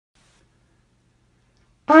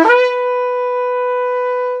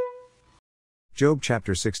Job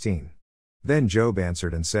chapter 16. Then Job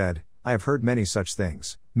answered and said, I have heard many such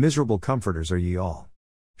things, miserable comforters are ye all.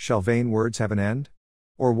 Shall vain words have an end?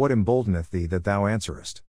 Or what emboldeneth thee that thou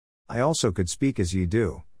answerest? I also could speak as ye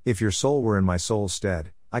do, if your soul were in my soul's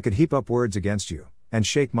stead, I could heap up words against you, and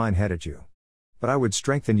shake mine head at you. But I would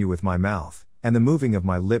strengthen you with my mouth, and the moving of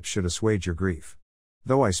my lips should assuage your grief.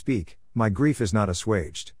 Though I speak, my grief is not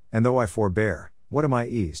assuaged, and though I forbear, what am I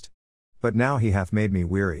eased? But now he hath made me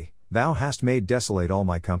weary, thou hast made desolate all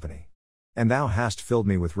my company. And thou hast filled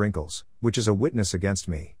me with wrinkles, which is a witness against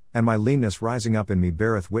me, and my leanness rising up in me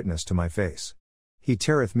beareth witness to my face. He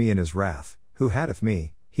teareth me in his wrath, who hateth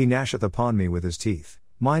me, he gnasheth upon me with his teeth,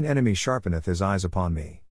 mine enemy sharpeneth his eyes upon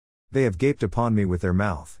me. They have gaped upon me with their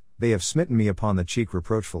mouth, they have smitten me upon the cheek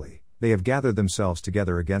reproachfully, they have gathered themselves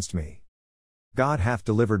together against me. God hath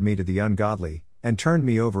delivered me to the ungodly, and turned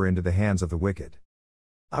me over into the hands of the wicked.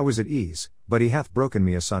 I was at ease, but he hath broken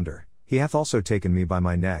me asunder, he hath also taken me by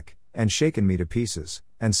my neck, and shaken me to pieces,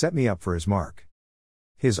 and set me up for his mark.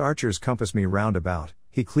 His archers compass me round about,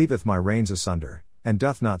 he cleaveth my reins asunder, and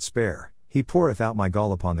doth not spare, he poureth out my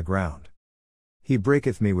gall upon the ground. He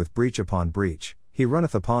breaketh me with breach upon breach, he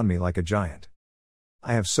runneth upon me like a giant.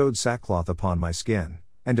 I have sewed sackcloth upon my skin,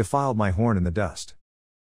 and defiled my horn in the dust.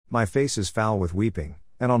 My face is foul with weeping,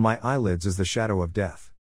 and on my eyelids is the shadow of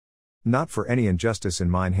death. Not for any injustice in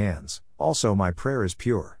mine hands, also my prayer is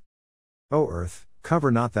pure. O earth, cover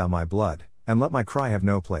not thou my blood, and let my cry have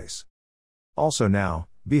no place. Also now,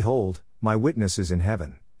 behold, my witness is in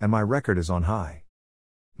heaven, and my record is on high.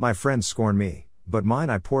 My friends scorn me, but mine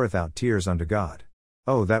eye poureth out tears unto God.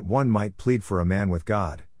 Oh, that one might plead for a man with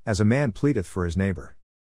God, as a man pleadeth for his neighbor.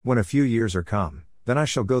 When a few years are come, then I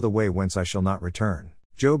shall go the way whence I shall not return.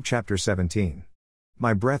 Job chapter 17.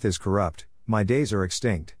 My breath is corrupt, my days are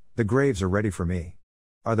extinct, the graves are ready for me.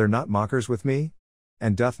 Are there not mockers with me?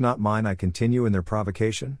 And doth not mine eye continue in their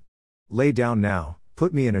provocation? Lay down now,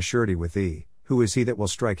 put me in a surety with thee, who is he that will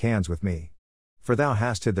strike hands with me? For thou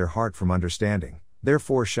hast hid their heart from understanding,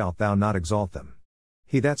 therefore shalt thou not exalt them.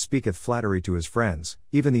 He that speaketh flattery to his friends,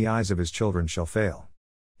 even the eyes of his children shall fail.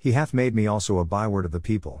 He hath made me also a byword of the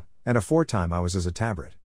people, and aforetime I was as a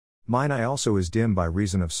tabret. Mine eye also is dim by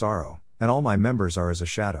reason of sorrow, and all my members are as a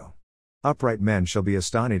shadow. Upright men shall be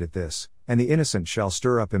astonished at this, and the innocent shall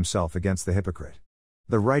stir up himself against the hypocrite.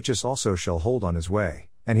 The righteous also shall hold on his way,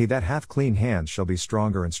 and he that hath clean hands shall be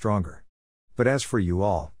stronger and stronger. But as for you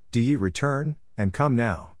all, do ye return, and come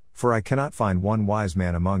now, for I cannot find one wise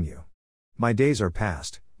man among you. My days are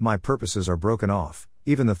past, my purposes are broken off,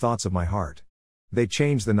 even the thoughts of my heart. They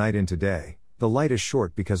change the night into day, the light is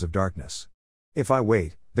short because of darkness. If I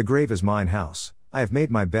wait, the grave is mine house, I have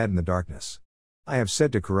made my bed in the darkness. I have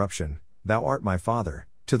said to corruption, thou art my father,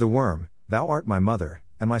 to the worm, thou art my mother,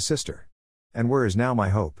 and my sister. And where is now my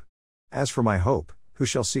hope? As for my hope, who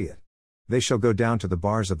shall see it? They shall go down to the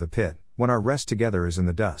bars of the pit, when our rest together is in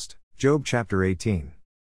the dust. Job chapter 18.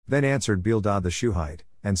 Then answered Bildad the Shuhite,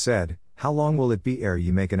 and said, How long will it be ere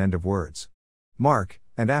ye make an end of words? Mark,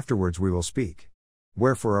 and afterwards we will speak.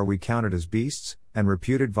 Wherefore are we counted as beasts, and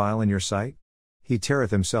reputed vile in your sight? He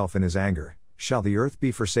teareth himself in his anger, shall the earth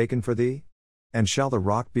be forsaken for thee? And shall the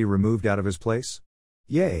rock be removed out of his place?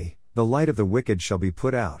 Yea, the light of the wicked shall be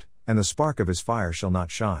put out, and the spark of his fire shall not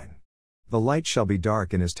shine. The light shall be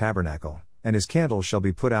dark in his tabernacle, and his candle shall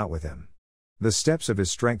be put out with him. The steps of his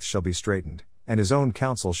strength shall be straitened, and his own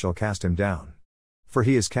counsel shall cast him down. For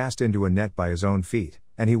he is cast into a net by his own feet,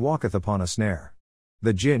 and he walketh upon a snare.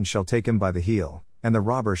 The gin shall take him by the heel, and the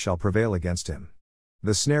robber shall prevail against him.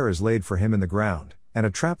 The snare is laid for him in the ground, and a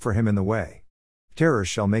trap for him in the way. Terrors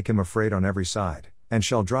shall make him afraid on every side, and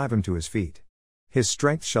shall drive him to his feet. His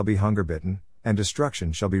strength shall be hunger-bitten, and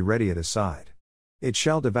destruction shall be ready at his side. It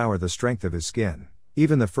shall devour the strength of his skin,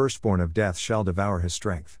 even the firstborn of death shall devour his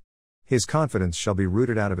strength. His confidence shall be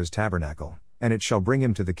rooted out of his tabernacle, and it shall bring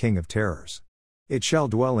him to the king of terrors. It shall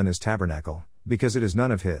dwell in his tabernacle, because it is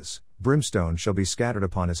none of his, brimstone shall be scattered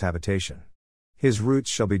upon his habitation. His roots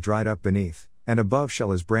shall be dried up beneath, and above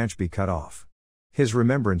shall his branch be cut off. His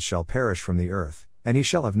remembrance shall perish from the earth, and he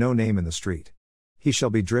shall have no name in the street. He shall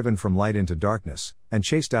be driven from light into darkness, and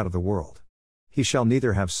chased out of the world. He shall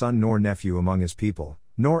neither have son nor nephew among his people,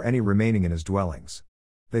 nor any remaining in his dwellings.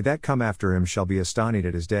 They that come after him shall be astonished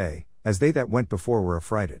at his day, as they that went before were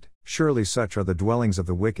affrighted. Surely such are the dwellings of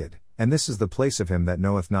the wicked, and this is the place of him that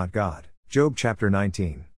knoweth not God. Job chapter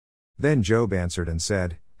 19. Then Job answered and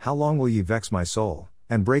said, How long will ye vex my soul,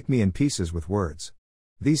 and break me in pieces with words?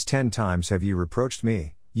 These 10 times have ye reproached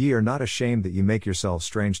me, ye are not ashamed that ye make yourselves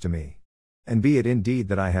strange to me. And be it indeed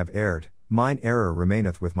that I have erred, mine error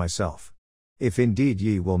remaineth with myself. If indeed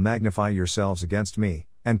ye will magnify yourselves against me,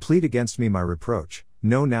 and plead against me my reproach.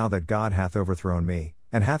 Know now that God hath overthrown me,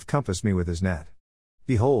 and hath compassed me with his net.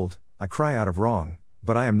 Behold, I cry out of wrong,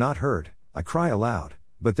 but I am not heard, I cry aloud,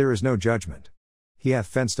 but there is no judgment. He hath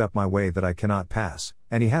fenced up my way that I cannot pass,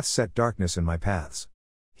 and he hath set darkness in my paths.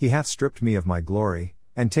 He hath stripped me of my glory,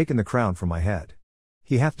 and taken the crown from my head.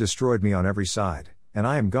 He hath destroyed me on every side, and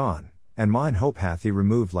I am gone, and mine hope hath he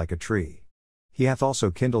removed like a tree. He hath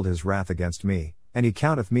also kindled his wrath against me, and he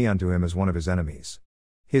counteth me unto him as one of his enemies.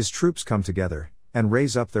 His troops come together, and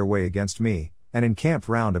raise up their way against me, and encamp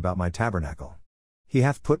round about my tabernacle. He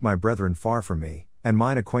hath put my brethren far from me, and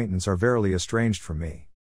mine acquaintance are verily estranged from me.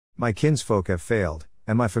 My kinsfolk have failed,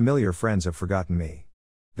 and my familiar friends have forgotten me.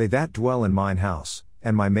 They that dwell in mine house,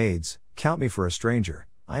 and my maids, count me for a stranger,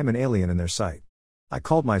 I am an alien in their sight. I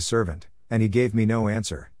called my servant, and he gave me no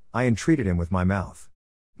answer, I entreated him with my mouth.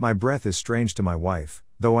 My breath is strange to my wife,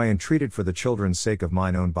 though I entreated for the children's sake of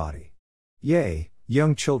mine own body. Yea,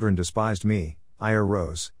 young children despised me, I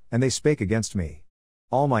arose, and they spake against me.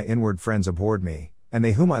 All my inward friends abhorred me, and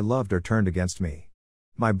they whom I loved are turned against me.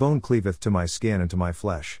 My bone cleaveth to my skin and to my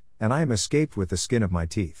flesh, and I am escaped with the skin of my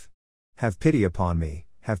teeth. Have pity upon me,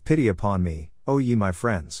 O ye my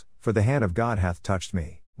friends, for the hand of God hath touched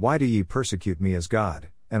me. Why do ye persecute me as God,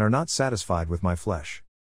 and are not satisfied with my flesh?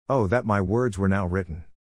 Oh that my words were now written.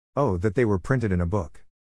 Oh that they were printed in a book.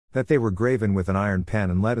 That they were graven with an iron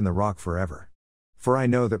pen and let in the rock forever. For I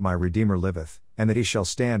know that my Redeemer liveth, and that he shall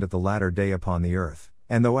stand at the latter day upon the earth,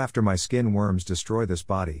 and though after my skin worms destroy this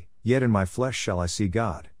body, yet in my flesh shall I see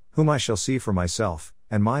God, whom I shall see for myself,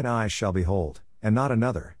 and mine eyes shall behold, and not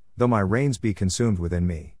another, though my reins be consumed within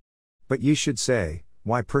me. But ye should say,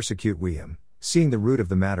 why persecute we him, seeing the root of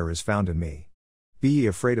the matter is found in me? Be ye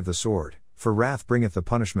afraid of the sword, for wrath bringeth the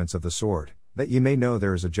punishments of the sword, that ye may know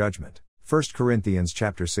there is a judgment. 1 Corinthians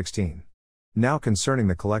chapter 16. Now concerning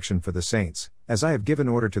the collection for the saints, as I have given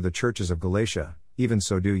order to the churches of Galatia, even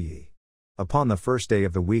so do ye. Upon the first day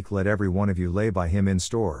of the week let every one of you lay by him in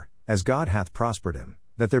store, as God hath prospered him,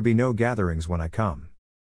 that there be no gatherings when I come.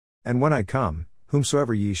 And when I come,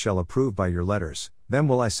 whomsoever ye shall approve by your letters, them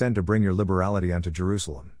will I send to bring your liberality unto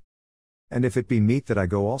Jerusalem. And if it be meet that I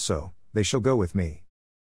go also, they shall go with me.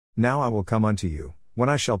 Now I will come unto you, when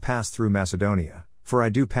I shall pass through Macedonia, for I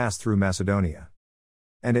do pass through Macedonia.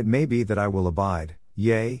 And it may be that I will abide,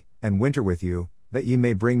 yea, and winter with you, that ye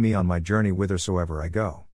may bring me on my journey whithersoever I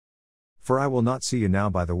go. For I will not see you now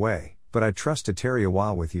by the way, but I trust to tarry a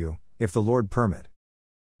while with you, if the Lord permit.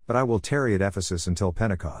 But I will tarry at Ephesus until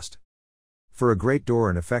Pentecost. For a great door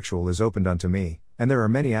and effectual is opened unto me, and there are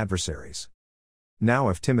many adversaries. Now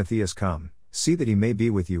if Timothy is come, see that he may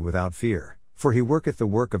be with you without fear, for he worketh the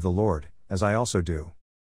work of the Lord, as I also do.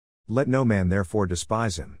 Let no man therefore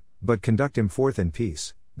despise him, but conduct him forth in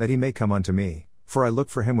peace, that he may come unto me, for I look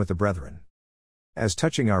for him with the brethren. As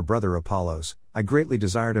touching our brother Apollos, I greatly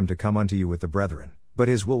desired him to come unto you with the brethren, but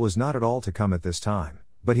his will was not at all to come at this time,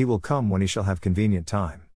 but he will come when he shall have convenient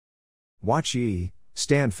time. Watch ye,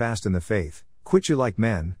 stand fast in the faith, quit you like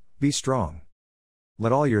men, be strong.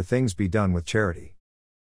 Let all your things be done with charity.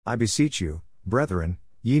 I beseech you, brethren,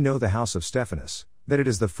 ye know the house of Stephanas, that it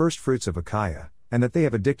is the firstfruits of Achaia, and that they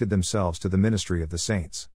have addicted themselves to the ministry of the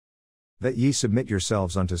saints. That ye submit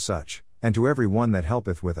yourselves unto such, and to every one that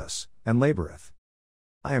helpeth with us, and laboureth.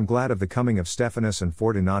 I am glad of the coming of Stephanas and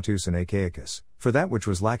Fortunatus and Achaicus, for that which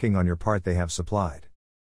was lacking on your part they have supplied.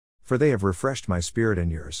 For they have refreshed my spirit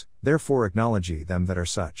and yours, therefore acknowledge ye them that are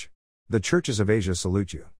such. The churches of Asia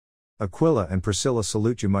salute you. Aquila and Priscilla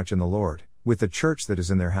salute you much in the Lord, with the church that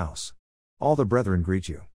is in their house. All the brethren greet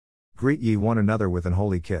you. Greet ye one another with an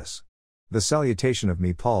holy kiss. The salutation of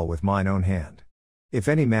me Paul with mine own hand. If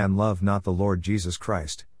any man love not the Lord Jesus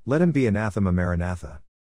Christ, let him be anathema maranatha.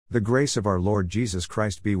 The grace of our Lord Jesus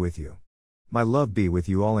Christ be with you. My love be with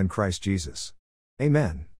you all in Christ Jesus.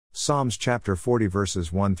 Amen. Psalms chapter 40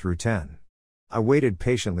 verses 1 through 10. I waited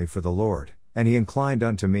patiently for the Lord, and he inclined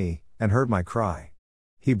unto me, and heard my cry.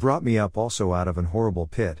 He brought me up also out of an horrible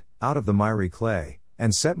pit, out of the miry clay,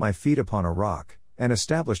 and set my feet upon a rock, and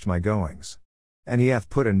established my goings. And he hath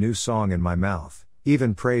put a new song in my mouth,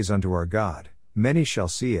 even praise unto our God. Many shall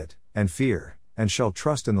see it, and fear, and shall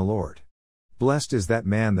trust in the Lord. Blessed is that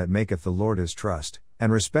man that maketh the Lord his trust,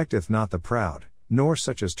 and respecteth not the proud, nor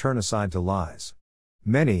such as turn aside to lies.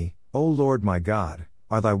 Many, O Lord my God,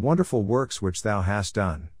 are thy wonderful works which thou hast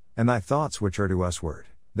done, and thy thoughts which are to usward.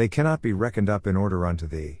 They cannot be reckoned up in order unto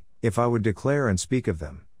thee. If I would declare and speak of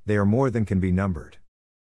them, they are more than can be numbered.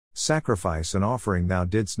 Sacrifice and offering thou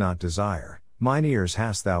didst not desire, mine ears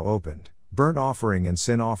hast thou opened, burnt offering and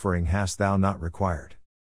sin offering hast thou not required.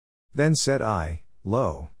 Then said I,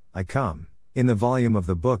 Lo, I come, in the volume of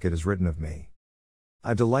the book it is written of me.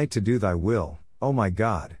 I delight to do thy will, O my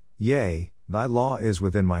God, yea, thy law is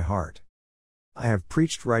within my heart. I have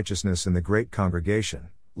preached righteousness in the great congregation,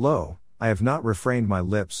 lo, I have not refrained my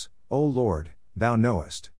lips, O Lord, thou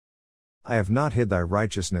knowest. I have not hid thy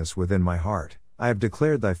righteousness within my heart, I have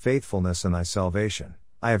declared thy faithfulness and thy salvation,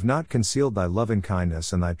 I have not concealed thy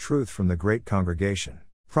lovingkindness and thy truth from the great congregation.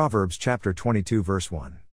 Proverbs chapter 22 verse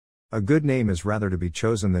 1. A good name is rather to be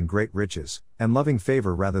chosen than great riches, and loving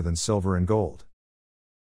favor rather than silver and gold.